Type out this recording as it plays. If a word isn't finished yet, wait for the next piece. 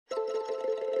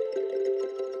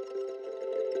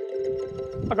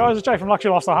Hi guys, it's Jay from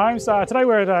Luxury Lifestyle Homes. Today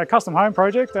we're at a custom home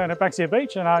project down at Banksia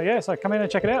Beach, and yeah, so come in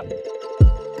and check it out.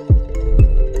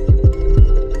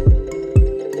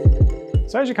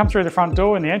 So as you come through the front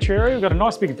door in the entry area, we've got a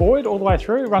nice big void all the way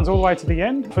through. It runs all the way to the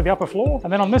end for the upper floor.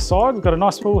 And then on this side, we've got a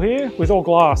nice pool here with all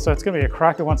glass. So it's going to be a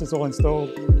cracker once it's all installed.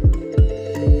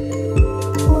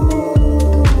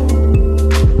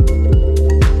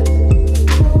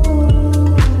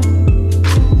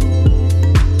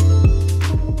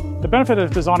 The benefit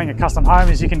of designing a custom home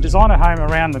is you can design a home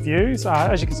around the views,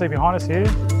 as you can see behind us here.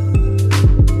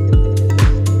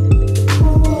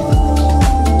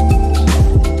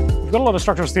 We've got a lot of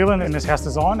structural steel in this house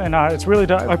design, and it's really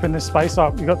to open this space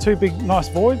up. You've got two big nice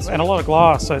voids and a lot of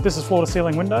glass, so this is floor to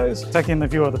ceiling windows, taking in the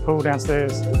view of the pool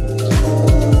downstairs.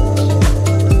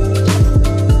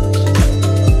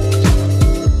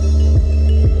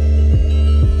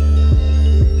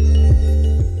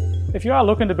 If you are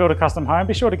looking to build a custom home,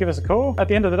 be sure to give us a call. At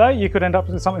the end of the day, you could end up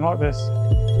with something like this.